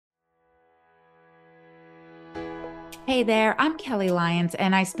Hey there, I'm Kelly Lyons,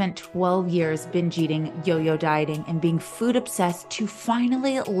 and I spent 12 years binge eating, yo yo dieting, and being food obsessed to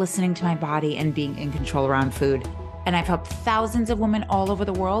finally listening to my body and being in control around food. And I've helped thousands of women all over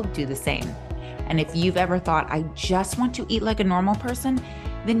the world do the same. And if you've ever thought, I just want to eat like a normal person,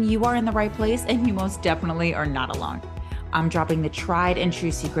 then you are in the right place, and you most definitely are not alone. I'm dropping the tried and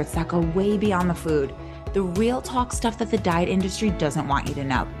true secrets that go way beyond the food, the real talk stuff that the diet industry doesn't want you to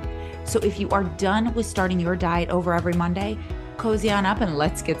know. So if you are done with starting your diet over every Monday, cozy on up and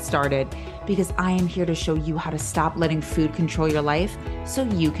let's get started, because I am here to show you how to stop letting food control your life so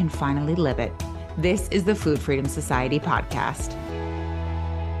you can finally live it. This is the Food Freedom Society podcast.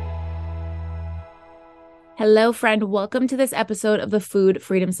 Hello, friend. Welcome to this episode of the Food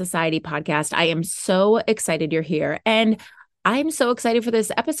Freedom Society podcast. I am so excited you're here. And I'm so excited for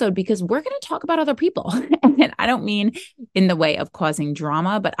this episode because we're going to talk about other people. And I don't mean in the way of causing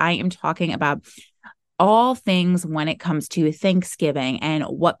drama, but I am talking about all things when it comes to Thanksgiving and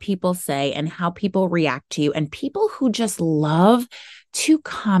what people say and how people react to you, and people who just love to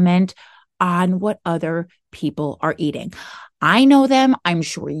comment on what other people are eating. I know them. I'm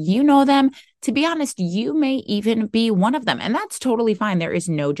sure you know them. To be honest, you may even be one of them, and that's totally fine. There is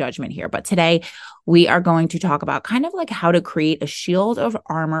no judgment here. But today we are going to talk about kind of like how to create a shield of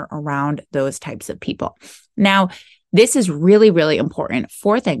armor around those types of people. Now, this is really, really important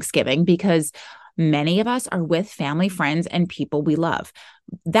for Thanksgiving because many of us are with family, friends, and people we love.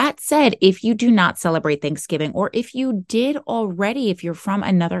 That said, if you do not celebrate Thanksgiving, or if you did already, if you're from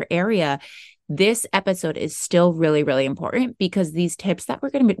another area, this episode is still really, really important because these tips that we're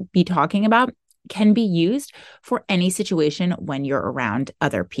going to be talking about can be used for any situation when you're around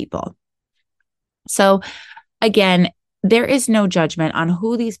other people. So again, there is no judgment on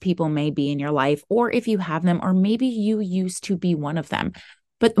who these people may be in your life, or if you have them, or maybe you used to be one of them.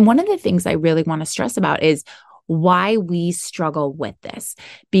 But one of the things I really want to stress about is why we struggle with this.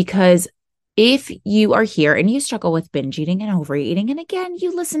 Because if you are here and you struggle with binge eating and overeating, and again,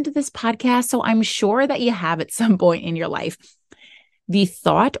 you listen to this podcast, so I'm sure that you have at some point in your life, the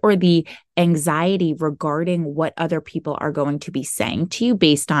thought or the anxiety regarding what other people are going to be saying to you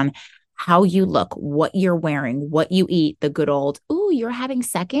based on how you look, what you're wearing, what you eat, the good old, ooh, you're having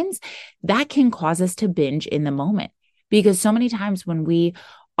seconds, that can cause us to binge in the moment. Because so many times when we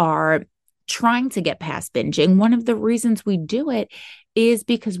are trying to get past binging, one of the reasons we do it is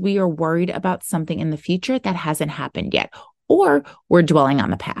because we are worried about something in the future that hasn't happened yet, or we're dwelling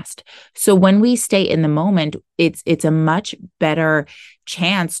on the past. So when we stay in the moment, it's a much better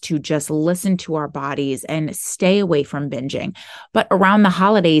chance to just listen to our bodies and stay away from binging. But around the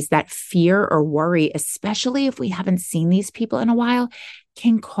holidays, that fear or worry, especially if we haven't seen these people in a while,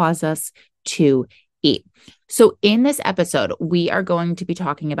 can cause us to eat. So in this episode, we are going to be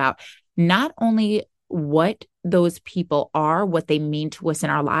talking about not only what those people are, what they mean to us in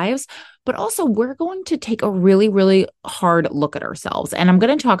our lives, but also we're going to take a really, really hard look at ourselves. And I'm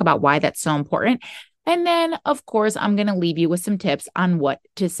going to talk about why that's so important. And then, of course, I'm going to leave you with some tips on what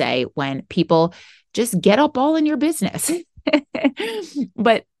to say when people just get up all in your business.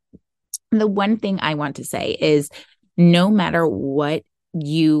 But the one thing I want to say is no matter what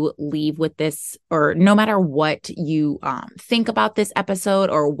you leave with this, or no matter what you think about this episode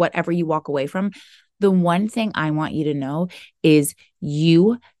or whatever you walk away from, the one thing I want you to know is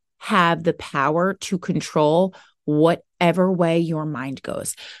you have the power to control whatever way your mind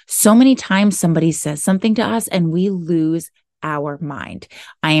goes. So many times somebody says something to us and we lose our mind.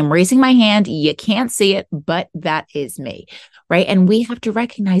 I am raising my hand. You can't see it, but that is me, right? And we have to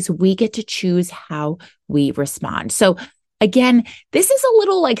recognize we get to choose how we respond. So again, this is a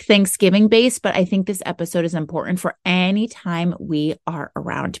little like Thanksgiving based, but I think this episode is important for any time we are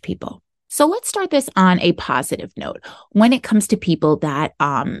around people. So let's start this on a positive note. When it comes to people that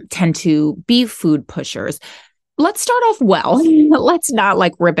tend to be food pushers, let's start off well. Let's not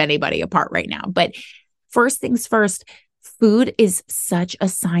like rip anybody apart right now. But first things first, food is such a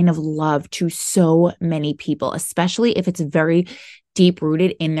sign of love to so many people, especially if it's very deep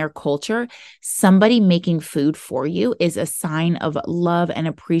rooted in their culture. Somebody making food for you is a sign of love and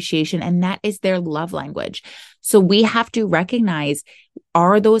appreciation, and that is their love language. So we have to recognize,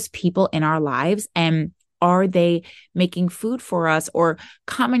 are those people in our lives, and are they making food for us or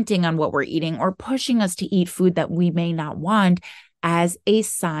commenting on what we're eating or pushing us to eat food that we may not want as a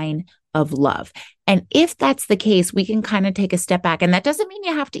sign of love? And if that's the case, we can kind of take a step back, and that doesn't mean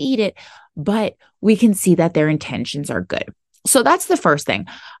you have to eat it, but we can see that their intentions are good. So that's the first thing.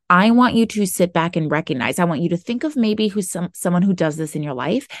 I want you to sit back and recognize. I want you to think of maybe who's someone who does this in your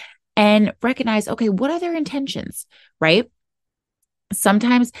life and recognize, okay, what are their intentions, right?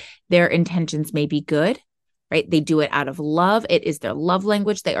 Sometimes their intentions may be good. right? They do it out of love. It is their love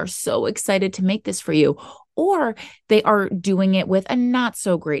language. They are so excited to make this for you. Or they are doing it with a not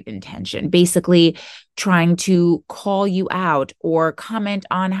so great intention, basically trying to call you out or comment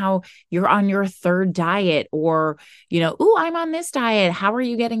on how you're on your third diet or, ooh, I'm on this diet. How are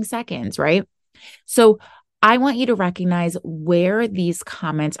you getting seconds, right? So I want you to recognize where these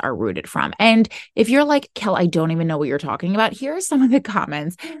comments are rooted from. And if you're like, Kel, I don't even know what you're talking about, here are some of the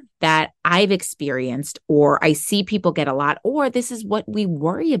comments that I've experienced or I see people get a lot, or this is what we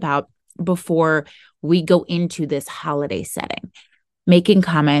worry about before we go into this holiday setting. Making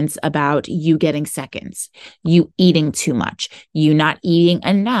comments about you getting seconds, you eating too much, you not eating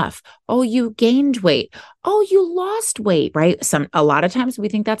enough. Oh, you gained weight. Oh, you lost weight, right? A lot of times we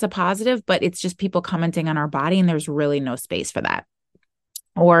think that's a positive, but it's just people commenting on our body and there's really no space for that.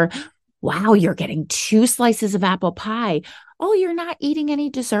 Or, wow, you're getting 2 slices of apple pie. Oh, you're not eating any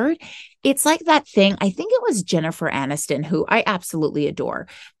dessert. It's like that thing. I think it was Jennifer Aniston, who I absolutely adore.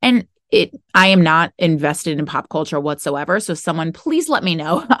 And I am not invested in pop culture whatsoever. So someone please let me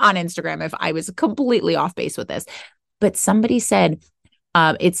know on Instagram if I was completely off base with this. But somebody said,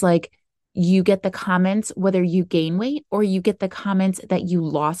 it's like you get the comments, whether you gain weight or you get the comments that you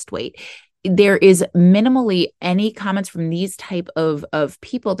lost weight. There is minimally any comments from these type of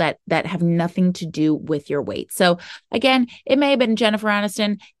people that have nothing to do with your weight. So again, it may have been Jennifer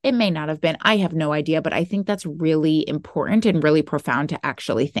Aniston. It may not have been. I have no idea, but I think that's really important and really profound to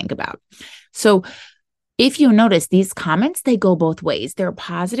actually think about. So if you notice these comments, they go both ways. They're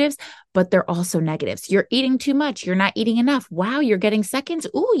positives, but they're also negatives. You're eating too much. You're not eating enough. Wow, you're getting seconds.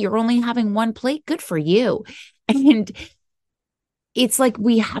 Ooh, you're only having 1 plate. Good for you. And it's like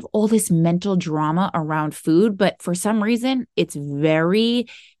we have all this mental drama around food, but for some reason, it's very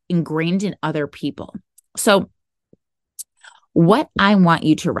ingrained in other people. So what I want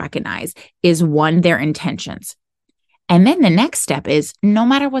you to recognize is, one, their intentions. And then the next step is, no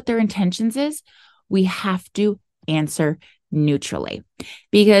matter what their intentions is, we have to answer neutrally,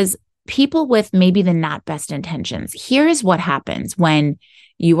 because people with maybe the not best intentions, here is what happens when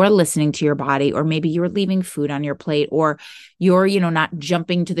you are listening to your body, or maybe you're leaving food on your plate, or you're, not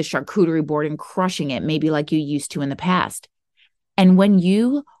jumping to the charcuterie board and crushing it, maybe like you used to in the past. And when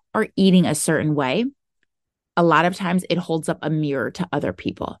you are eating a certain way, a lot of times it holds up a mirror to other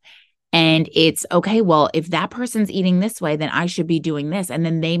people. And it's okay, well, if that person's eating this way, then I should be doing this. And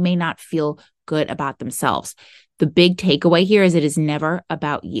then they may not feel good about themselves. The big takeaway here is it is never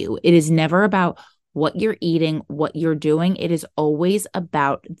about you. It is never about what you're eating, what you're doing. It is always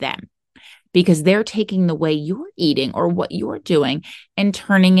about them, because they're taking the way you're eating or what you're doing and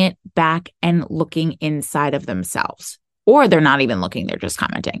turning it back and looking inside of themselves. Or they're not even looking, they're just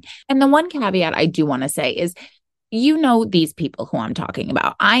commenting. And the one caveat I do want to say is, these people who I'm talking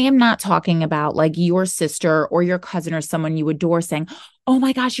about. I am not talking about like your sister or your cousin or someone you adore saying, oh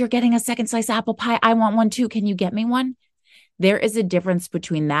my gosh, you're getting a second slice of apple pie. I want one too. Can you get me one? There is a difference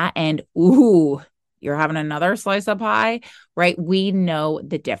between that and, ooh, you're having another slice of pie, right? We know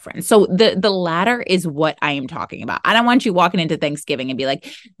the difference. So the latter is what I am talking about. I don't want you walking into Thanksgiving and be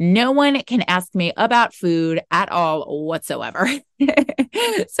like, no one can ask me about food at all whatsoever.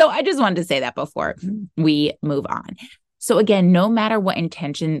 So I just wanted to say that before we move on. So again, no matter what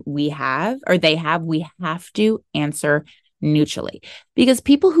intention we have or they have, we have to answer neutrally, because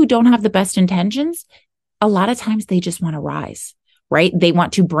people who don't have the best intentions, a lot of times they just want to rise. Right? They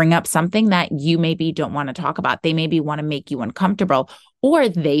want to bring up something that you maybe don't want to talk about. They maybe want to make you uncomfortable, or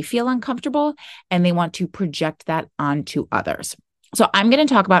they feel uncomfortable and they want to project that onto others. So I'm going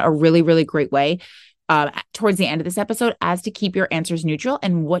to talk about a really, really great way towards the end of this episode as to keep your answers neutral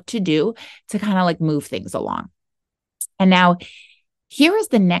and what to do to kind of like move things along. And now here is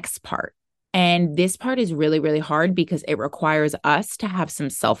the next part. And this part is really, really hard because it requires us to have some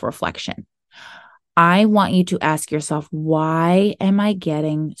self-reflection. I want you to ask yourself, why am I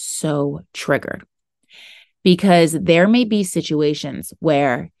getting so triggered? Because there may be situations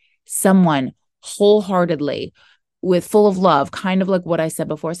where someone wholeheartedly, with full of love, kind of like what I said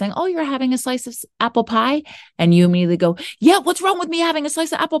before, saying, oh, you're having a slice of apple pie. And you immediately go, yeah, what's wrong with me having a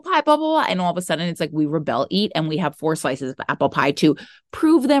slice of apple pie, blah, blah, blah. And all of a sudden it's like we rebel, eat, and we have 4 slices of apple pie to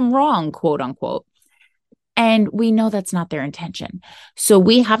prove them wrong, quote unquote. And we know that's not their intention. So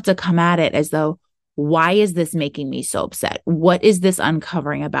we have to come at it as though, why is this making me so upset? What is this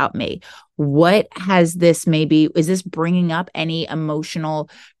uncovering about me? What has this is this bringing up any emotional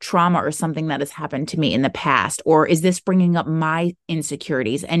trauma or something that has happened to me in the past? Or is this bringing up my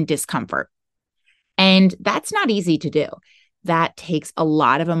insecurities and discomfort? And that's not easy to do. That takes a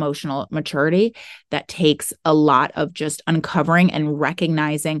lot of emotional maturity. That takes a lot of just uncovering and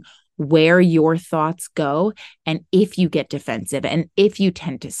recognizing where your thoughts go and if you get defensive and if you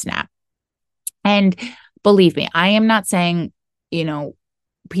tend to snap. And believe me, I am not saying,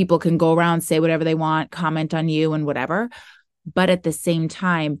 people can go around, say whatever they want, comment on you and whatever. But at the same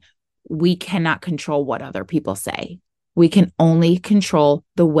time, we cannot control what other people say. We can only control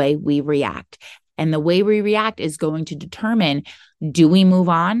the way we react. And the way we react is going to determine, do we move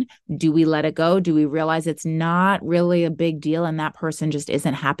on? Do we let it go? Do we realize it's not really a big deal and that person just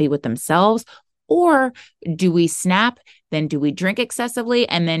isn't happy with themselves? Or do we snap? Then do we drink excessively?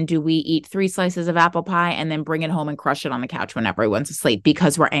 And then do we eat 3 slices of apple pie and then bring it home and crush it on the couch when everyone's asleep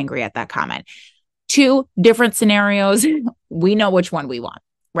because we're angry at that comment? 2 different scenarios. We know which one we want,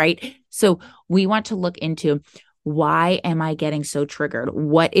 right? So we want to look into, why am I getting so triggered?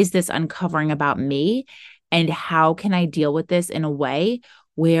 What is this uncovering about me? And how can I deal with this in a way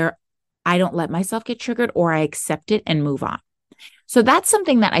where I don't let myself get triggered, or I accept it and move on? So that's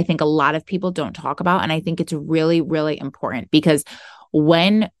something that I think a lot of people don't talk about. And I think it's really, really important, because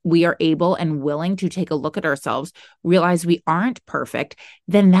when we are able and willing to take a look at ourselves, realize we aren't perfect,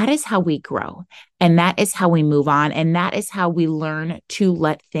 then that is how we grow. And that is how we move on. And that is how we learn to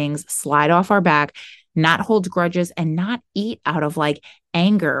let things slide off our back, not hold grudges, and not eat out of like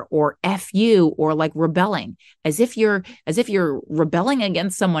anger or F you, or like rebelling as if you're rebelling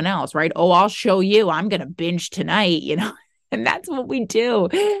against someone else, right? Oh, I'll show you, I'm going to binge tonight, and that's what we do.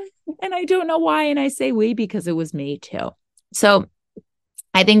 And I don't know why. And I say we because it was me too. So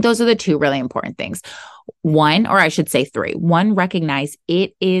I think those are the 2 really important things. 1, or I should say 3. 1, recognize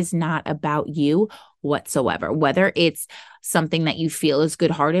it is not about you whatsoever. Whether it's something that you feel is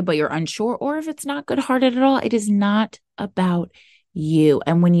good-hearted, but you're unsure, or if it's not good-hearted at all, it is not about you.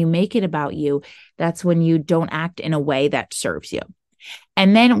 And when you make it about you, that's when you don't act in a way that serves you.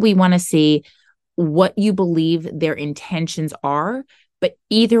 And then we want to see what you believe their intentions are, but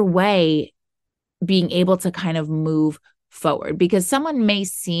either way, being able to kind of move forward, because someone may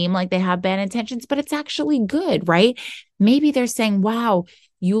seem like they have bad intentions, but it's actually good, right? Maybe they're saying, wow,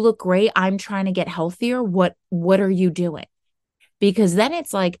 you look great. I'm trying to get healthier. What are you doing? Because then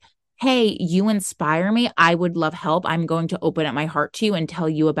it's like, hey, you inspire me. I would love help. I'm going to open up my heart to you and tell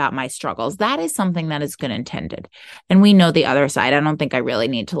you about my struggles. That is something that is good intended. And we know the other side. I don't think I really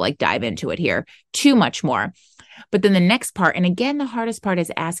need to like dive into it here too much more. But then the next part, and again, the hardest part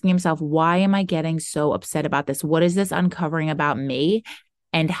is asking himself, why am I getting so upset about this? What is this uncovering about me?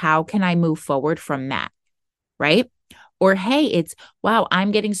 And how can I move forward from that? Right? Or, hey, it's, wow,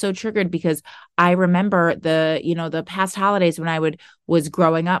 I'm getting so triggered because I remember the past holidays when I was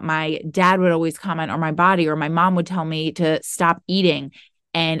growing up, my dad would always comment on my body, or my mom would tell me to stop eating.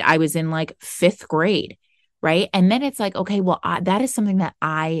 And I was in like 5th grade. Right. And then it's like, okay, well, that is something that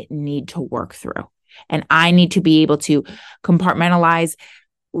I need to work through. And I need to be able to compartmentalize,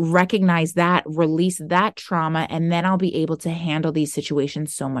 recognize that, release that trauma, and then I'll be able to handle these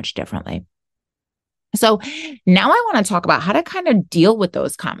situations so much differently. So now I want to talk about how to kind of deal with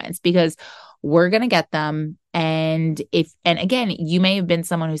those comments, because we're going to get them. And again, you may have been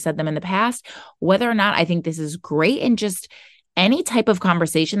someone who said them in the past. Whether or not I think this is great, and just any type of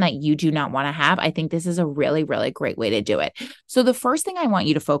conversation that you do not want to have, I think this is a really, really great way to do it. So the first thing I want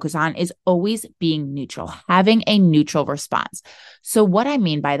you to focus on is always being neutral, having a neutral response. So what I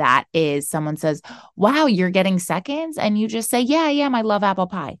mean by that is, someone says, wow, you're getting seconds. And you just say, yeah, I love apple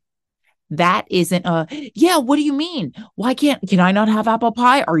pie. That isn't yeah, what do you mean? Why can I not have apple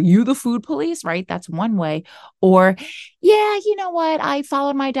pie? Are you the food police? Right? That's one way. Or, yeah, you know what? I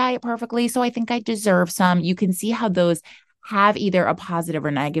followed my diet perfectly, so I think I deserve some. You can see how those have either a positive or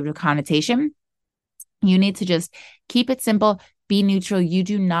negative connotation. You need to just keep it simple, be neutral. You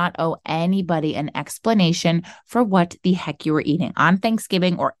do not owe anybody an explanation for what the heck you were eating on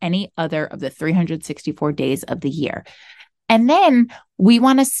Thanksgiving or any other of the 364 days of the year. And then we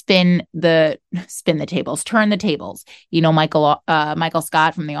want to spin the tables, turn the tables. Michael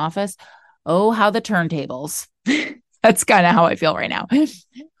Scott from The Office. Oh, how the turntables. That's kind of how I feel right now.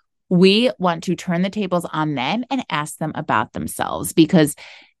 We want to turn the tables on them and ask them about themselves,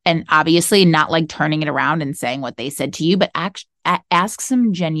 and obviously not like turning it around and saying what they said to you, but ask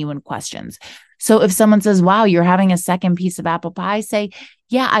some genuine questions. So if someone says, wow, you're having a second piece of apple pie, say,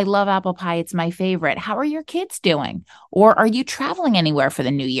 yeah, I love apple pie. It's my favorite. How are your kids doing? Or are you traveling anywhere for the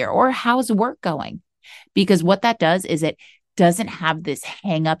new year? Or how's work going? Because what that does is it doesn't have this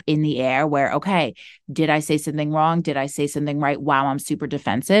hang up in the air where, okay, did I say something wrong? Did I say something right? Wow, I'm super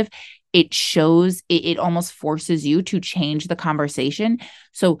defensive. It shows, it almost forces you to change the conversation.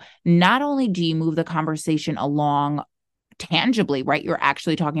 So not only do you move the conversation along tangibly, right? You're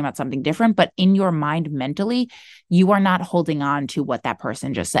actually talking about something different, but in your mind mentally, you are not holding on to what that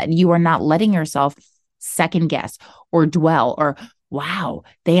person just said. You are not letting yourself second guess or dwell or, wow,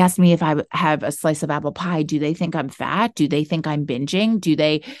 they asked me if I have a slice of apple pie. Do they think I'm fat? Do they think I'm binging? Do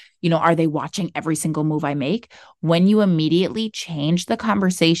they, are they watching every single move I make? When you immediately change the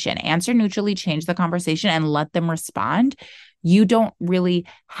conversation, answer neutrally, change the conversation and let them respond, you don't really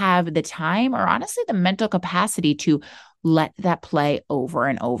have the time or honestly the mental capacity to let that play over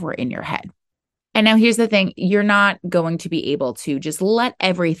and over in your head. And now here's the thing, you're not going to be able to just let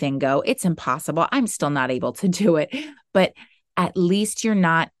everything go. It's impossible. I'm still not able to do it, but at least you're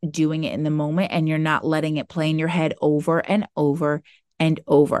not doing it in the moment and you're not letting it play in your head over and over and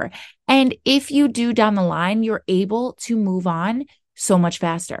over. And if you do down the line, you're able to move on so much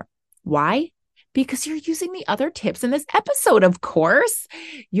faster. Why? Because you're using the other tips in this episode, of course.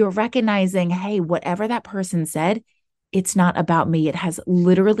 You're recognizing, hey, whatever that person said, it's not about me. It has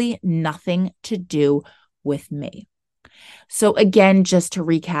literally nothing to do with me. So again, just to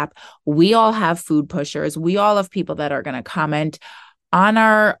recap, we all have food pushers. We all have people that are going to comment on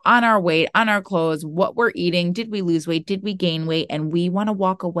our weight, on our clothes, what we're eating. Did we lose weight? Did we gain weight? And we want to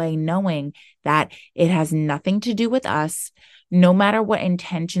walk away knowing that it has nothing to do with us. No matter what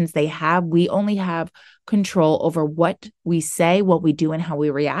intentions they have, we only have control over what we say, what we do, and how we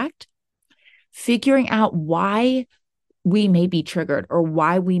react. Figuring out why we may be triggered or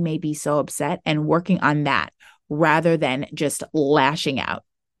why we may be so upset and working on that rather than just lashing out.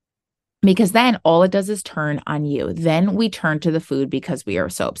 Because then all it does is turn on you. Then we turn to the food because we are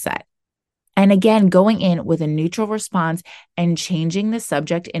so upset. And again, going in with a neutral response and changing the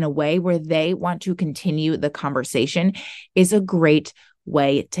subject in a way where they want to continue the conversation is a great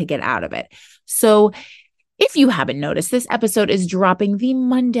way to get out of it. So if you haven't noticed, this episode is dropping the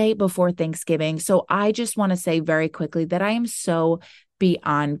Monday before Thanksgiving. So I just want to say very quickly that I am so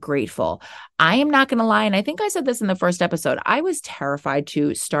beyond grateful. I am not going to lie. And I think I said this in the first episode. I was terrified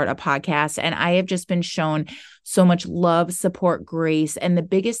to start a podcast and I have just been shown so much love, support, grace. And the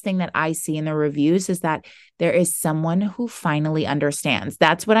biggest thing that I see in the reviews is that there is someone who finally understands.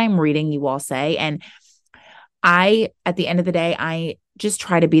 That's what I'm reading you all say. And at the end of the day, I just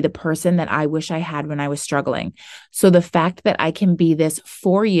try to be the person that I wish I had when I was struggling. So the fact that I can be this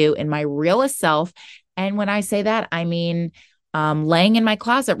for you in my realest self. And when I say that, I mean, laying in my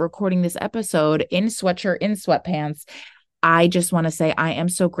closet, recording this episode in sweatshirt, in sweatpants. I just want to say, I am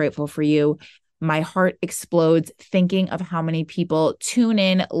so grateful for you. My heart explodes thinking of how many people tune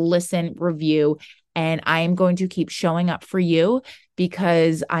in, listen, review, and I am going to keep showing up for you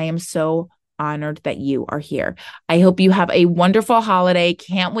because I am so honored that you are here. I hope you have a wonderful holiday.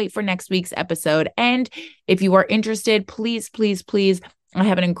 Can't wait for next week's episode. And if you are interested, please, please, please, I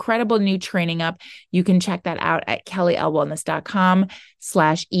have an incredible new training up. You can check that out at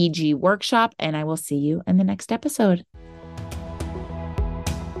kellylwellness.com/EG workshop. And I will see you in the next episode.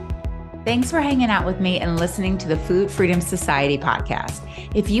 Thanks for hanging out with me and listening to the Food Freedom Society podcast.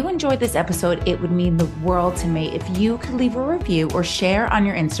 If you enjoyed this episode, it would mean the world to me if you could leave a review or share on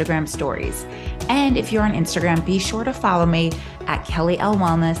your Instagram stories. And if you're on Instagram, be sure to follow me at Kelly L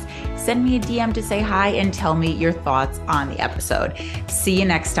Wellness. Send me a DM to say hi and tell me your thoughts on the episode. See you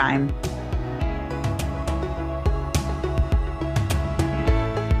next time.